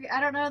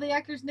 I don't know the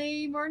actor's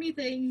name or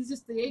anything. He's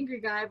just the angry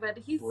guy, but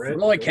he's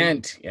Roy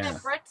Kent. Yeah,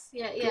 Brett.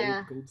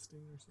 Yeah.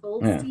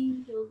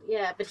 Goldstein.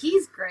 Yeah, but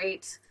he's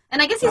great.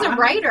 And I guess he's a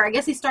writer. I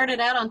guess he started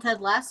out on Ted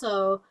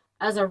Lasso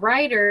as a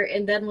writer,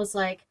 and then was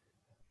like,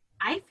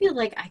 I feel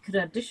like I could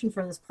audition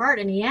for this part.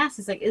 And he asked,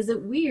 he's like, is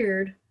it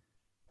weird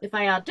if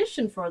I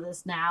audition for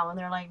this now? And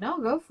they're like, no,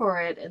 go for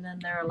it. And then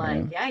they're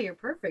like, yeah, you're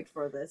perfect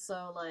for this.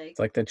 So like, it's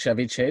like the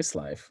Chevy Chase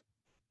life.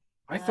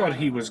 I thought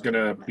he was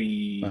gonna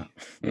be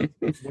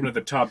one of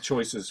the top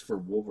choices for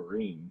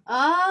Wolverine.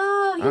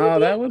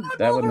 That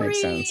would make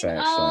sense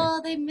actually.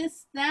 Oh, they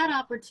missed that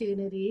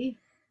opportunity.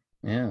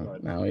 Yeah,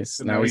 now he's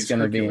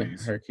gonna be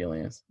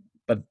Hercules,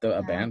 but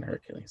a band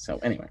Hercules. So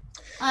anyway,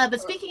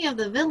 but speaking of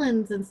the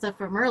villains and stuff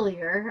from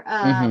earlier,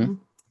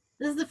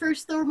 this is the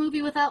first Thor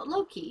movie without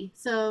Loki.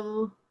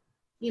 So,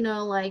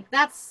 like,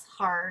 that's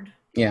hard.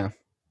 Yeah.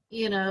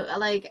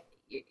 Like,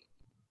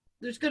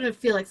 there's going to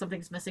feel like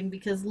something's missing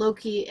because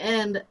Loki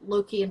and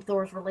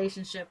Thor's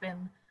relationship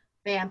and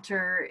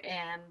banter,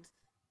 and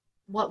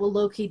what will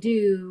Loki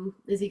do?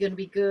 Is he going to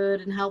be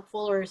good and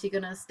helpful, or is he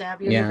going to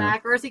stab you in the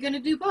back, or is he going to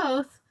do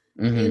both?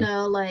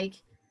 Like,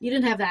 you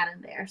didn't have that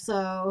in there.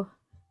 So,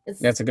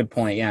 that's a good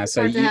point. Yeah.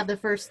 So hard to have the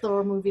first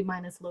Thor movie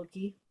minus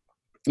Loki.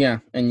 Yeah,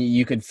 and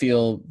you could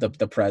feel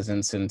the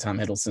presence in Tom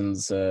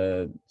Hiddleston's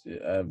a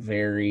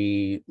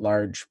very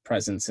large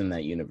presence in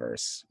that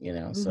universe,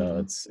 So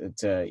it's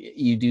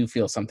you do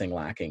feel something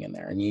lacking in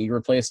there, and you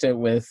replaced it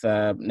with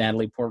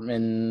Natalie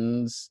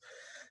Portman's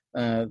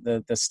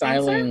the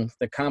styling,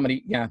 the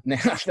comedy,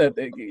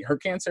 her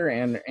cancer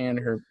and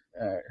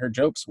her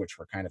jokes, which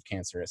were kind of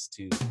cancerous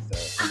too.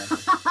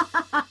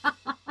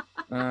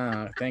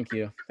 Thank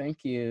you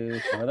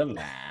for the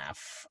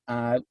laugh.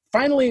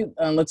 Finally,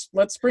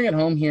 let's bring it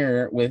home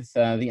here with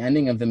the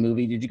ending of the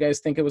movie. Did you guys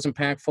think it was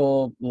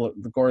impactful?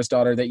 The Gore's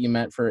daughter that you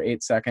met for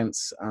 8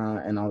 seconds,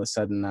 and all of a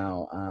sudden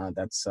now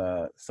that's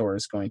Thor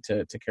is going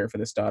to care for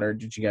this daughter.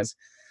 Did you guys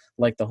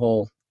like the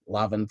whole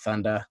Love and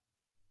Thunder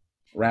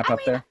wrap up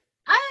there?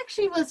 I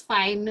actually was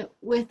fine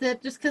with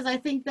it, just because I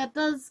think that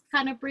does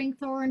kind of bring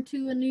Thor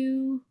into a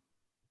new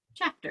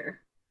chapter.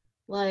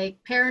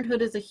 Like,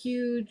 parenthood is a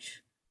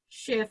huge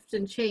shift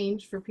and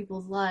change for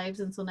people's lives,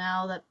 and so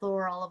now that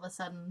Thor all of a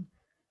sudden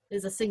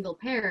is a single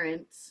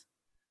parent,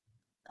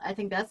 I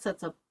think that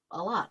sets up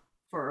a lot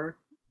for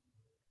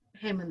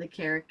him and the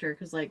character,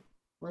 because like,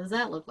 what does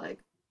that look like?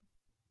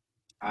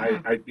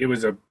 It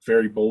was a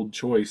very bold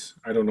choice.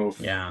 I don't know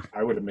if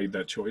I would have made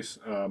that choice.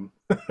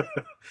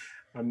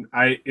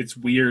 It's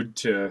weird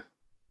to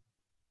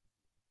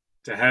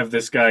have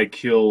this guy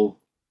kill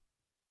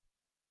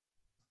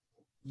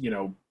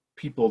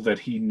people that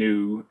he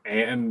knew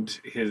and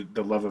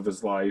the love of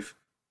his life,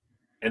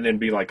 and then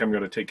be like, I'm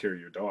going to take care of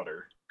your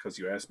daughter because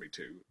you asked me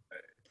to.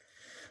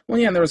 Well,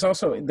 yeah, and there was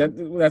also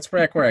that's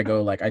back where I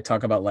go, like, I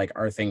talk about, like,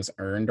 are things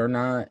earned or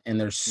not, and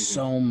there's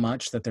so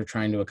much that they're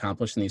trying to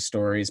accomplish in these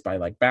stories by,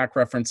 like, back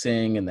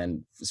referencing and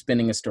then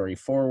spinning a story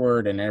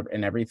forward and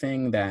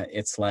everything, that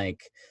it's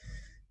like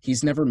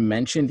he's never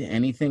mentioned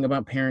anything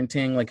about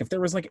parenting. Like, if there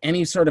was like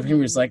any sort of him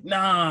who's like,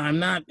 nah, I'm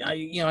not,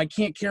 I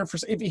can't care for,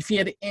 if he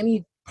had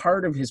any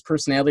part of his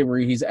personality where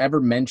he's ever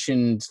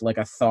mentioned like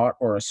a thought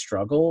or a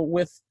struggle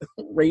with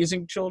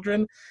raising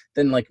children,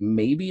 then like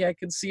maybe I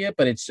could see it,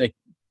 but it's like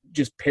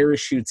just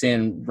parachutes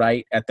in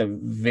right at the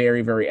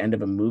very, very end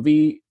of a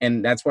movie.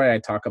 And that's why I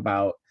talk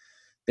about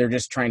they're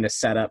just trying to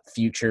set up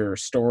future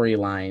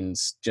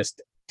storylines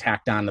just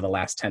tacked on to the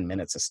last 10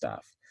 minutes of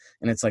stuff.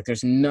 And it's like,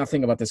 there's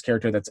nothing about this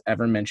character that's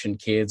ever mentioned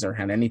kids or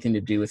had anything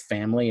to do with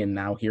family. And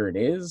now here it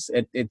is.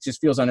 It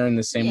just feels unearned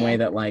the same way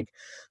that, like,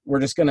 we're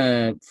just going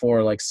to,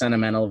 for like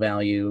sentimental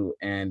value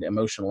and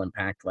emotional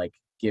impact, like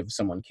give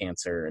someone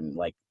cancer, and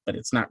like, but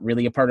it's not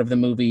really a part of the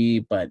movie,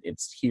 but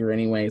it's here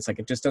anyway. It's like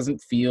it just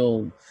doesn't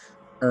feel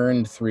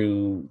earned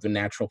through the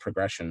natural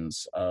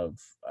progressions of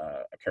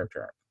a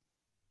character arc.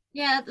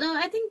 Yeah, no,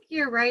 I think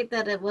you're right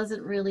that it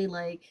wasn't really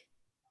like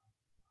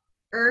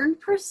earned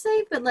per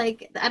se, but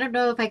like I don't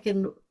know if I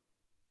can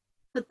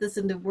put this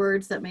into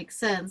words that make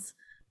sense.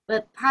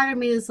 But part of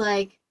me is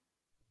like,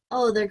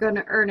 oh, they're going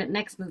to earn it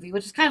next movie,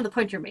 which is kind of the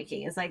point you're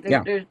making. Is like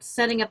they're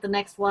setting up the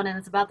next one, and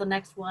it's about the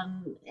next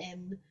one.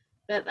 And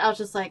but I was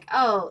just like,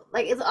 oh,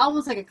 like it's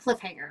almost like a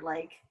cliffhanger.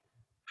 Like,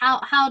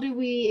 how do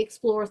we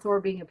explore Thor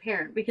being a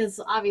parent?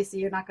 Because obviously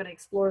you're not going to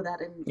explore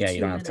that in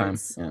you don't have time.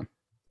 Yeah,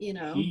 you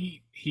know.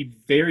 He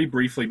very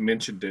briefly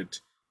mentioned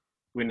it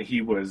when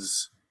he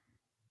was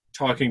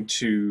talking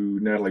to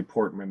Natalie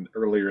Portman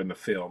earlier in the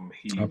film.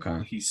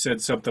 He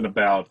said something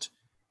about,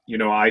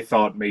 I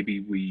thought maybe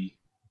we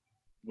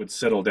would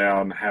settle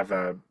down,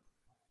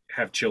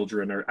 have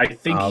children, or I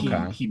think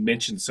he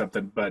mentioned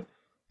something, but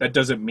that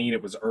doesn't mean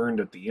it was earned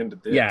at the end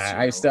of this.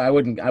 Yeah, I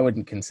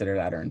wouldn't consider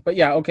that earned. But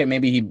yeah, okay,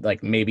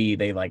 maybe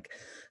they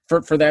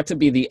for that to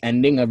be the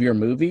ending of your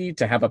movie,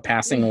 to have a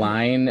passing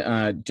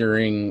line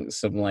during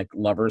some like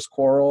lovers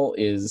quarrel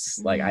is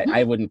like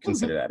I wouldn't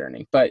consider that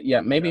earning. But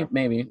yeah, maybe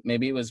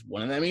it was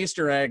one of them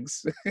Easter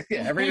eggs.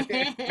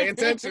 Everybody pay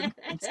attention.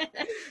 It's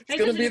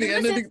gonna be the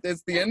ending.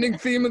 It's the ending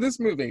theme of this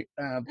movie.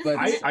 But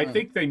I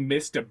think they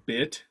missed a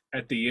bit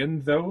at the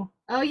end though.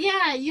 Oh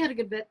yeah, you had a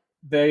good bit.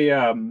 They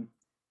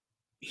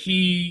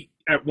he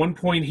at one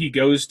point he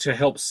goes to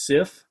help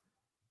Sif.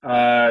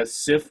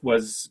 Sif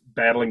was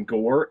battling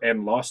Gore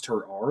and lost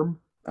her arm.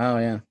 Oh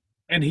yeah.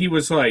 And he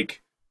was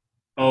like,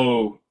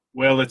 "Oh,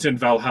 well, it's in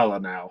Valhalla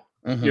now."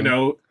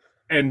 Mm-hmm.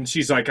 And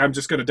she's like, "I'm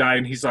just going to die."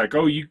 And he's like,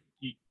 "Oh,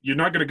 you're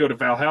not going to go to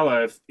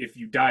Valhalla if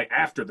you die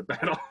after the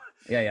battle."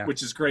 Yeah.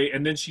 Which is great.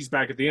 And then she's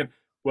back at the end.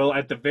 Well,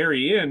 at the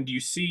very end, you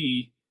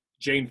see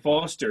Jane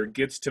Foster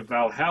gets to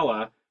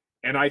Valhalla,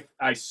 and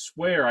I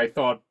swear I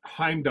thought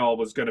Heimdall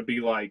was going to be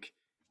like,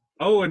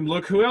 "Oh, and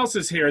look who else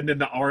is here," and then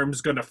the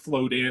arm's gonna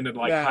float in and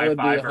like high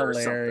five her or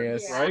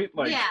something, right?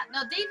 Like, yeah.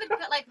 No, David.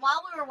 Like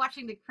while we were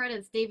watching the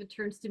credits, David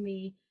turns to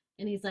me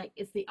and he's like,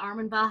 "It's the arm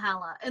in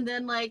Valhalla," and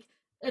then like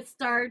it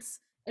starts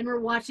and we're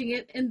watching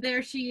it, and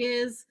there she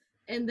is,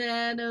 and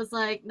then it was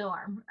like no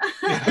arm,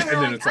 and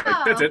then like, it's like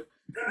that's it.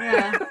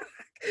 Yeah.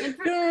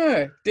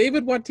 Yeah,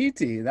 David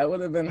Waititi. That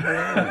would have been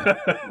hilarious.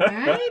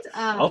 Right?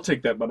 I'll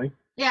take that money.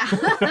 Yeah.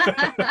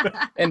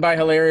 And by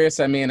hilarious,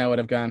 I mean I would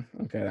have gone,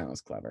 okay, that was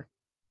clever.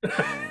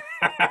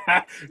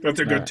 That's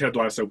a good Ted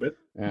Lasso bit.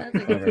 Yeah,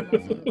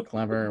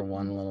 clever,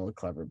 one little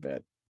clever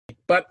bit.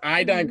 But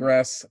I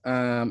digress.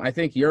 I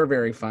think you're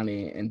very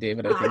funny, and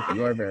David, I think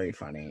you're very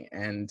funny.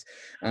 And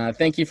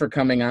thank you for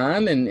coming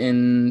on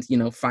and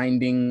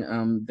finding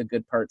the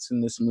good parts in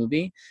this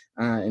movie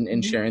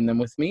and sharing them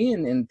with me.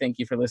 And thank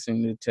you for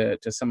listening to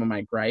some of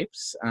my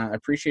gripes. I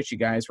appreciate you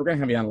guys. We're gonna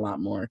have you on a lot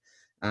more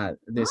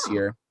this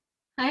year.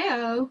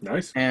 Hi-oh.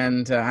 Nice.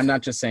 And I'm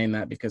not just saying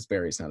that because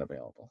Barry's not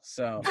available.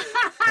 So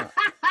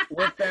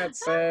with that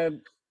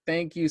said,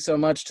 thank you so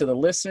much to the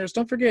listeners.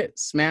 Don't forget,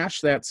 smash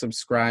that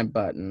subscribe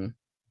button,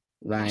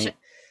 right?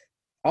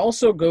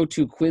 Also go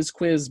to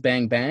Quiz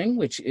Bang Bang,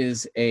 which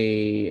is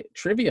a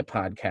trivia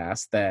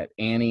podcast that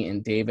Annie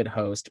and David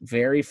host.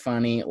 Very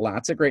funny,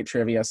 lots of great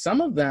trivia.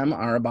 Some of them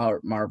are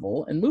about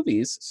Marvel and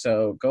movies,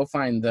 so go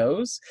find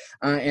those.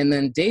 And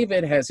then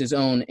David has his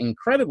own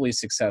incredibly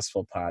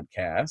successful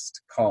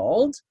podcast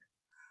called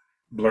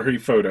Blurry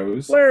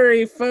Photos.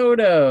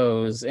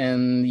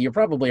 And you're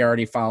probably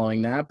already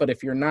following that, but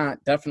if you're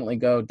not, definitely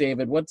go.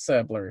 David, what's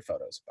Blurry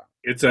Photos about?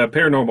 It's a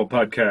paranormal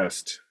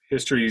podcast.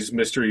 Histories,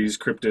 mysteries,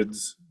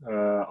 cryptids,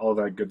 all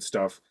that good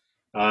stuff.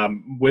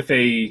 With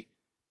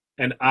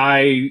an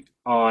eye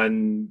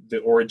on the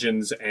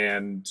origins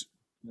and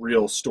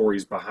real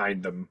stories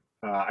behind them.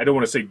 I don't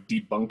want to say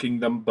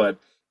debunking them, but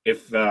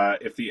if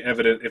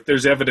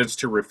there's evidence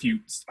to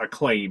refute a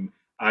claim,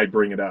 I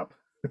bring it up.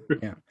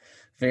 Yeah.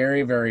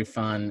 Very, very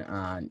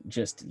fun.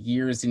 Just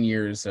years and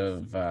years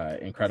of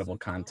incredible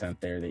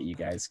content there that you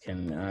guys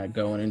can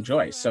go and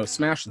enjoy. So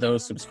smash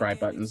those subscribe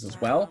buttons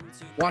as well.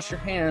 Wash your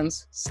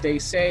hands. Stay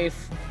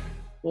safe.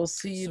 We'll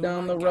see you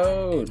down the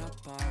road.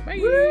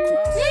 Bye.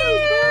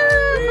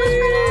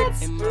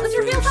 Let's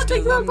reveal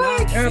something real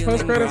quick. Yeah,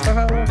 post credits for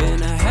Halloween.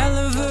 Been a hell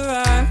of a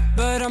ride,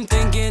 but I'm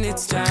thinking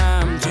it's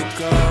time to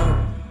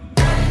go.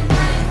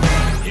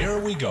 Here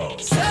we go.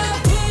 So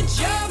put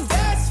your